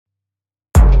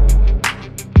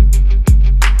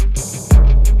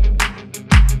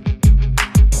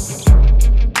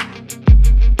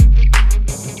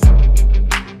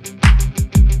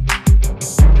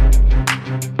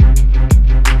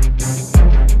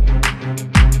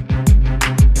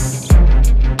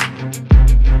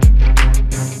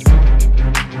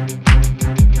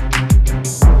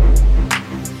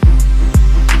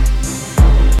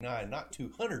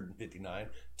259,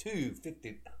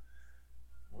 250.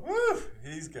 Woo!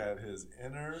 He's got his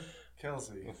inner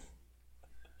Kelsey.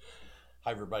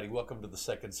 Hi, everybody. Welcome to the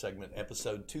second segment,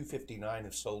 episode 259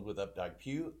 of Sold with Updike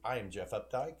Pugh. I am Jeff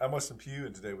Updike. I'm Weston Pugh,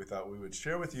 and today we thought we would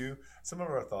share with you some of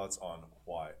our thoughts on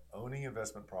why owning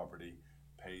investment property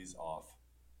pays off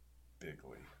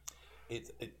bigly.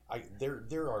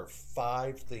 There are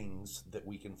 5 things that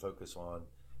we can focus on,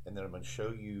 and then I'm going to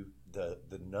show you the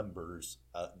numbers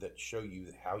that show you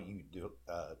how you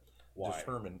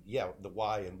determine the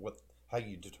why and how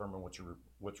you determine what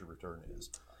your return is.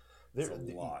 There's a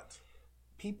lot.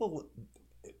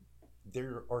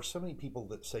 There are so many people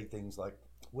that say things like,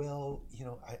 well,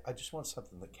 I just want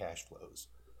something that cash flows.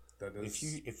 That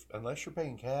is, unless you're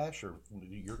paying cash or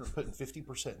you're putting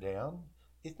 50% down,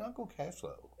 it's not going to cash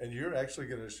flow. And you're actually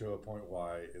going to show a point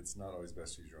why it's not always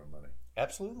best to use your own money.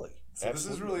 Absolutely. So this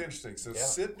is really interesting. So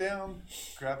sit down,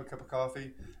 grab a cup of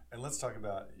coffee, and let's talk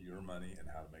about your money and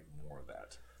how to make more of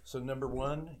that. So number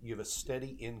one, you have a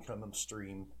steady income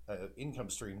stream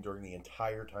during the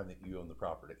entire time that you own the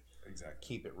property. Exactly.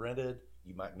 Keep it rented.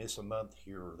 You might miss a month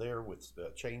here or there with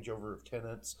the changeover of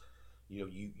tenants.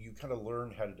 You kind of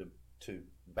learn how to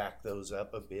back those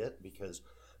up a bit, because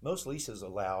most leases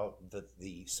allow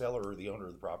the seller or the owner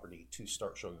of the property to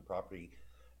start showing the property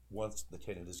once the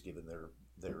tenant is given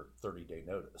their 30-day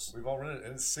notice. We've all rented,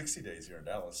 and it's 60 days here in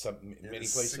Dallas. Many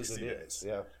places it is.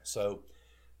 Yeah. So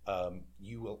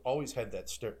you will always have that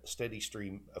steady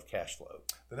stream of cash flow.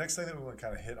 The next thing that we want to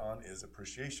kind of hit on is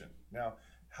appreciation. Now,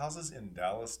 houses in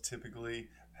Dallas typically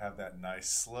have that nice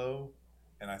slow,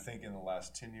 and I think in the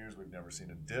last 10 years we've never seen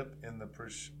a dip in the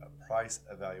price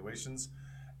evaluations.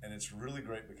 And it's really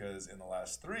great because in the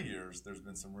last 3 years, there's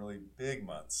been some really big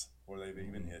months where they've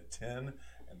even hit 10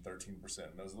 and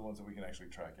 13%. And those are the ones that we can actually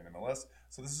track in MLS.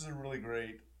 So this is a really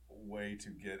great way to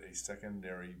get a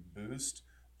secondary boost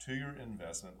to your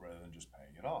investment rather than just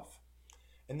paying it off.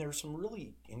 And there are some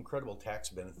really incredible tax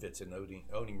benefits in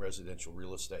owning residential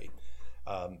real estate.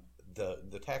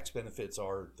 The tax benefits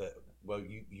are that, well,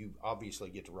 you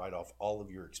obviously get to write off all of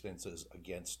your expenses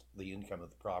against the income of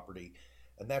the property,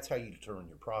 and that's how you determine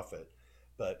your profit.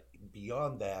 But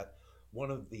beyond that,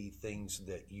 one of the things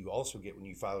that you also get when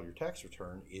you file your tax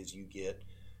return is you get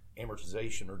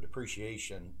amortization or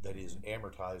depreciation that is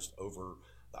amortized over.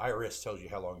 The IRS tells you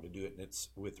how long to do it, and it's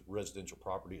with residential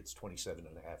property, it's 27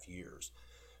 and a half years.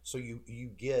 So you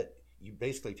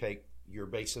basically take your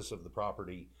basis of the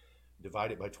property,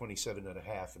 divide it by 27 and a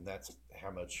half, and that's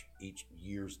how much each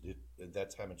year's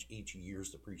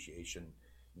depreciation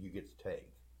you get to take.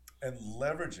 And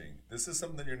leveraging. This is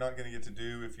something that you're not going to get to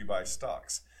do if you buy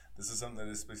stocks. This is something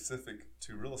that is specific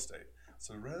to real estate.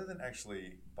 So rather than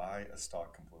actually buy a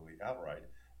stock completely outright,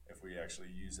 if we actually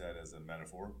use that as a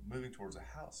metaphor, moving towards a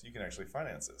house, you can actually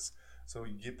finance this. So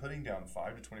you get putting down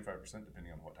 5 to 25%,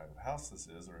 depending on what type of house this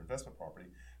is or investment property.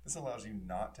 This allows you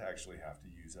not to actually have to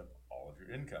use up all of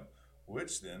your income,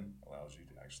 which then allows you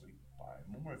to actually buy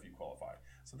more if you qualify.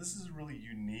 So this is a really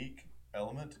unique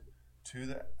element to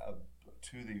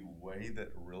the way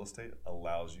that real estate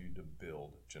allows you to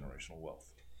build generational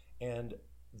wealth. And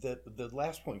the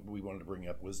last point we wanted to bring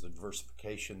up was the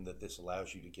diversification that this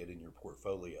allows you to get in your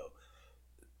portfolio.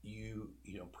 You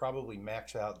probably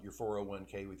max out your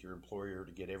 401k with your employer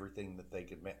to get everything that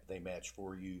they match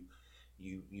for you.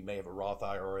 You may have a Roth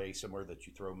IRA somewhere that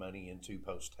you throw money into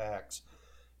post-tax.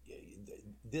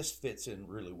 This fits in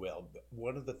really well.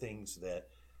 One of the things that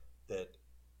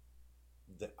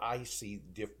I see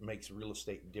makes real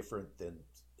estate different than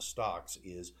stocks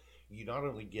is you not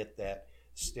only get that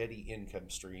steady income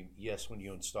stream. Yes, when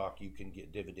you own stock, you can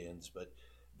get dividends, but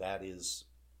that is,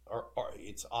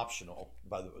 it's optional.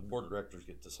 By the board of directors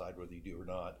get to decide whether you do or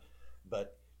not.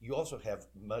 But you also have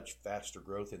much faster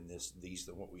growth in these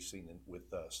than what we've seen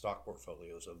with stock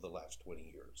portfolios over the last 20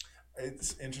 years.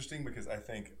 It's interesting because I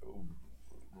think,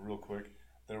 real quick,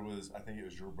 I think it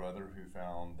was your brother who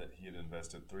found that he had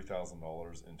invested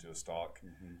 $3,000 into a stock,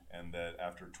 and that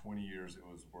after 20 years it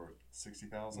was worth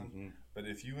 $60,000. But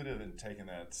if you would have taken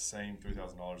that same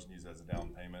 $3,000 and used it as a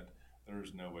down payment,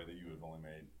 there's no way that you would have only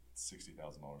made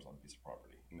 $60,000 on a piece of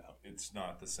property. No, it's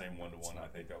not the same one-to-one. I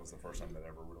think that was the first time that I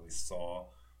ever really saw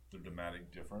the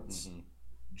dramatic difference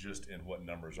just in what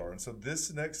numbers are. And so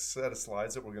this next set of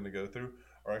slides that we're going to go through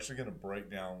are actually going to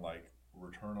break down like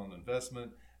return on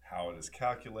investment, how it is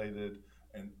calculated,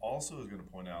 and also is going to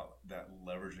point out that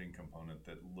leveraging component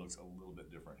that looks a little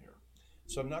bit different here.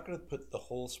 So I'm not going to put the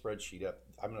whole spreadsheet up.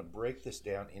 I'm going to break this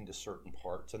down into certain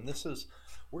parts. And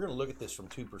we're going to look at this from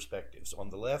 2 perspectives. On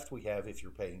the left, we have if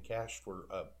you're paying cash for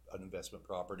an investment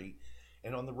property.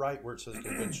 And on the right, where it says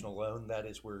conventional loan, that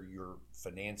is where you're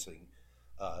financing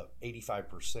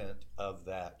 85% of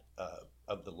that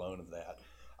of the loan of that.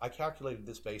 I calculated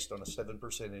this based on a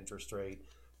 7% interest rate,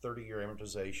 30-year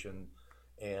amortization,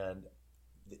 and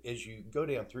as you go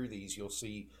down through these, you'll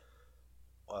see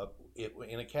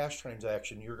in a cash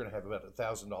transaction, you're going to have about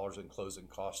 $1,000 in closing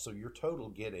costs. So your total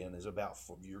get-in is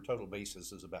your total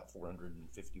basis is about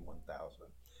 $451,000.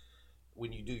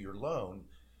 When you do your loan,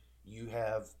 you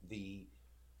have the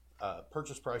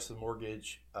purchase price of the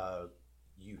mortgage.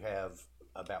 You have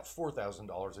about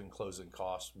 $4,000 in closing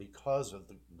costs because of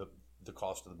the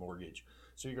cost of the mortgage.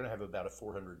 So you're going to have about a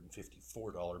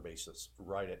 $454 basis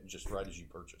right as you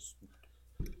purchase.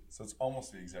 So it's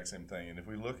almost the exact same thing. And if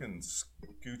we look and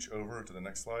scooch over to the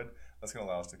next slide, that's going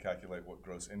to allow us to calculate what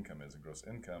gross income is. And gross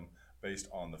income based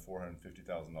on the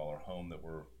 $450,000 home that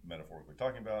we're metaphorically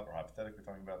talking about or hypothetically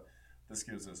talking about. This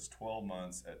gives us 12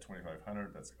 months at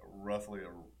 $2,500. That's roughly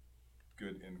a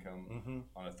good income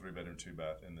on a 3-bedroom,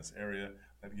 2-bath in this area.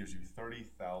 That gives you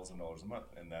 $30,000 a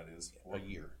month, and that is for a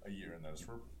year, and that is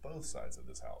for both sides of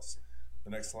this house.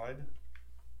 The next slide.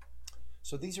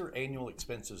 So these are annual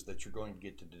expenses that you're going to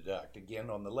get to deduct.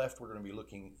 Again, on the left, we're going to be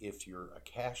looking if you've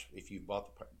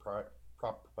bought the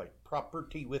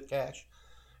property with cash,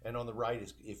 and on the right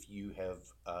is if you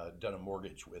have done a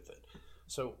mortgage with it.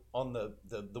 So on the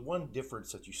one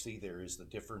difference that you see there is the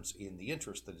difference in the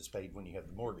interest that is paid when you have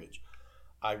the mortgage.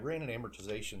 I ran an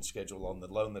amortization schedule on the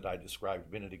loan that I described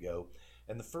a minute ago,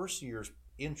 and the first year's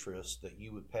interest that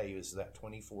you would pay is that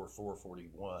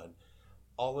 $24,441.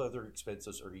 All other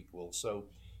expenses are equal. So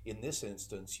in this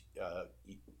instance,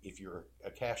 if you're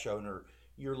a cash owner,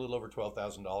 you're a little over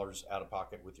 $12,000 out of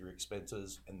pocket with your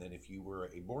expenses, and then if you were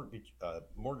a mortgage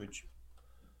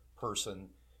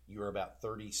person, you're about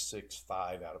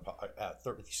 $36,500 out of pocket,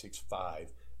 $36,500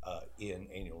 in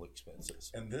annual expenses.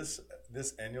 And this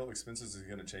annual expenses is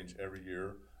going to change every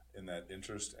year in that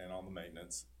interest and on the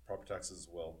maintenance, property taxes as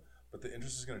well. But the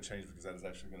interest is going to change because that is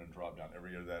actually going to drop down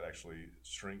every year. That actually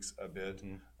shrinks a bit.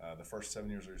 The first 7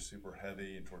 years are super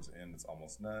heavy, and towards the end, it's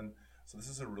almost none. So this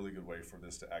is a really good way for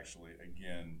this to actually,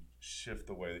 again, shift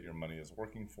the way that your money is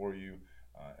working for you,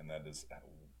 and that is a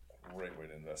great way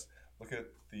to invest. Look at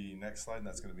the next slide, and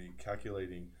that's going to be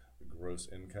calculating the gross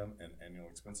income and annual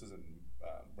expenses and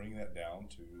bringing that down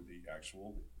to the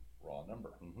actual raw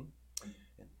number.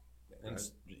 And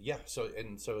so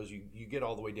as you get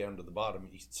all the way down to the bottom,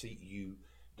 you see you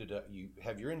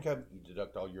have your income, you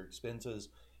deduct all your expenses.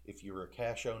 If you're a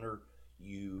cash owner,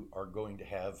 you are going to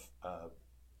have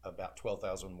about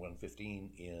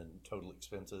 $12,115 in total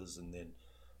expenses, and then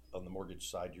on the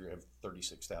mortgage side, you have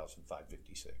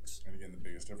 $36,556. And again, the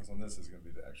biggest difference on this is going to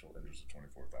be the actual interest of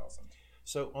 $24,000.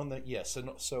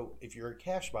 So if you're a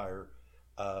cash buyer,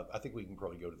 I think we can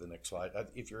probably go to the next slide.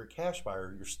 If you're a cash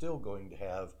buyer, you're still going to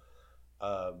have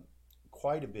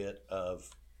quite a bit of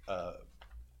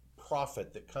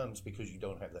profit that comes because you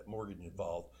don't have that mortgage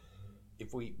involved.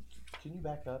 Can you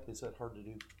back up? Is that hard to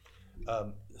do?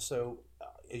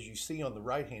 As you see on the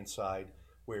right-hand side,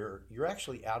 where you're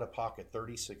actually out of pocket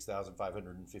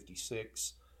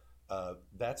 $36,556,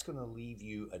 that's going to leave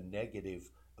you a negative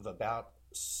of about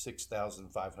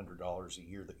 $6,500 a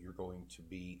year that is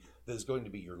going to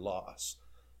be your loss.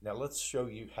 Now let's show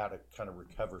you how to kind of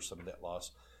recover some of that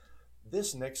loss.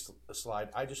 This next slide,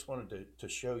 I just wanted to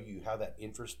show you how that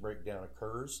interest breakdown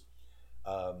occurs.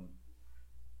 I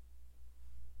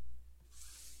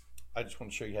just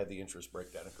want to show you how the interest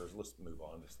breakdown occurs. Let's move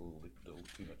on. It's a little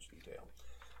too much detail.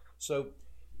 So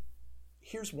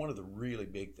here's one of the really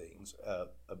big things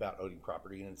about owning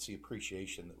property, and it's the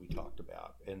appreciation that we talked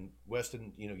about. And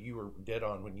Weston, you were dead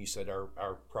on when you said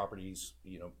our properties,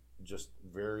 just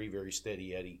very, very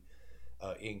steady Eddie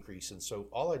increase. And so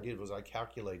all I did was I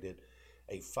calculated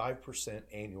a 5%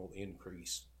 annual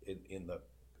increase in the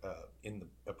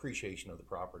appreciation of the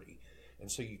property.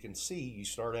 And so you can see you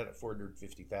start out at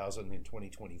 $450,000 in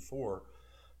 2024.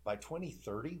 By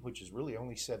 2030, which is really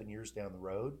only 7 years down the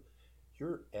road,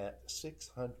 you're at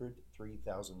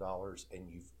 $603,000, and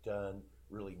you've done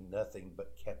really nothing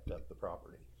but kept up the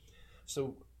property.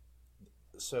 So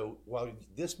while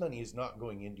this money is not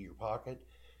going into your pocket,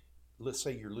 let's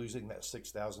say you're losing that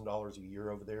 $6,000 a year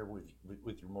over there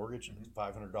with your mortgage,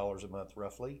 $500 a month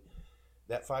roughly.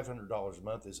 That $500 a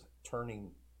month is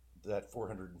turning that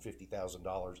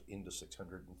 $450,000 into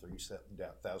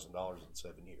 $603,000 in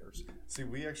 7 years. See,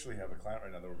 we actually have a client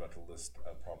right now that we're about to list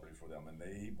a property for them, and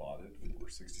they bought it for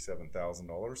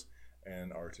 $67,000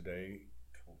 and are today,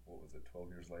 12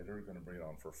 years later, going to bring it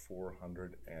on for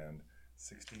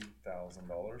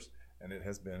 $460,000. And it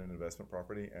has been an investment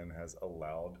property and has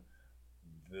allowed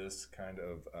this kind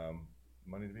of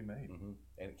money to be made. And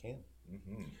it can.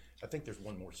 I think there's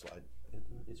one more slide.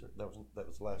 that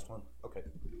was the last one. Okay,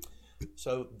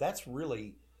 so that's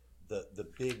really the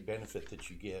big benefit that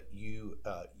you get.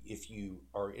 If you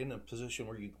are in a position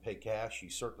where you can pay cash, you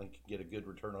certainly can get a good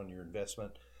return on your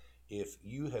investment. If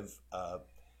you have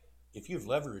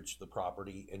leveraged the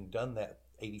property and done that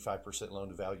 85% loan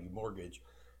to value mortgage,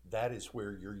 that is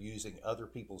where you're using other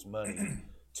people's money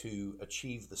to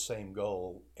achieve the same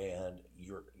goal, and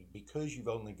because you've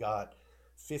only got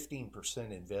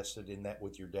 15% invested in that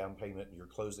with your down payment and your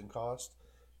closing cost,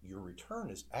 your return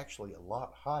is actually a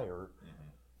lot higher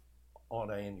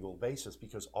on an annual basis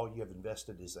because all you have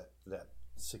invested is that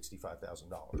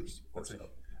 $65,000 or so.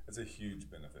 It's a huge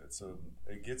benefit. So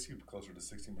it gets you closer to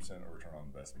 16% return on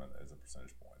investment as a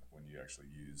percentage point when you actually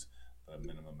use the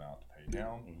minimum amount to pay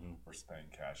down versus paying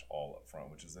cash all up front,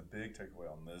 which is a big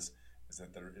takeaway on this, is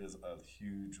that there is a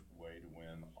huge way to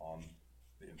win on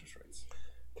the interest rates.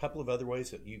 A couple of other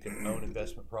ways that you can own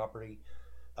investment property.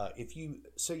 If you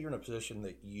say you're in a position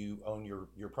that you own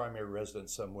your primary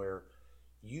residence somewhere,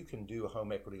 you can do a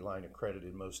home equity line of credit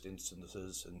in most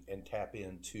instances and tap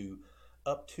into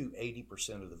up to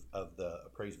 80% of the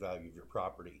appraised value of your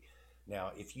property.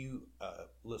 Now, if you,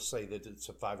 let's say that it's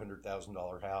a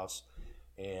 $500,000 house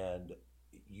and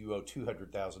you owe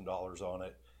 $200,000 on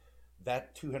it,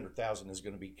 that $200,000 is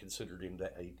going to be considered in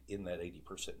that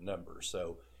 80% number.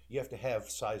 So you have to have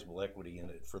sizable equity in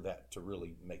it for that to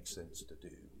really make sense to do.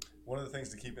 One of the things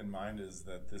to keep in mind is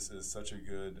that this is such a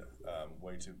good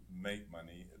way to make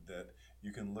money that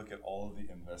you can look at all of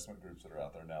the investment groups that are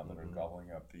out there now that are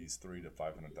gobbling up these $300,000 to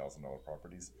 $500,000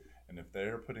 properties. And if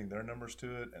they're putting their numbers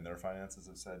to it and their finances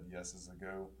have said yes as a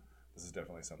go, this is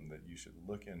definitely something that you should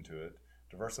look into it,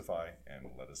 diversify, and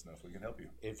let us know if we can help you.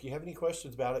 If you have any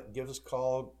questions about it, give us a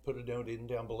call, put a note in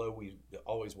down below. We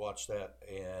always watch that.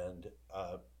 And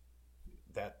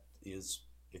that is,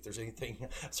 if there's anything,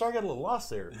 sorry, I got a little lost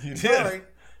there. You did. Sorry.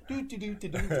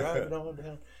 Driving on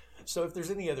down. So if there's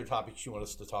any other topics you want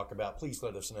us to talk about, please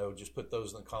let us know. Just put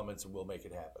those in the comments and we'll make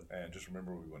it happen. And just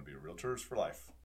remember, we want to be realtors for life.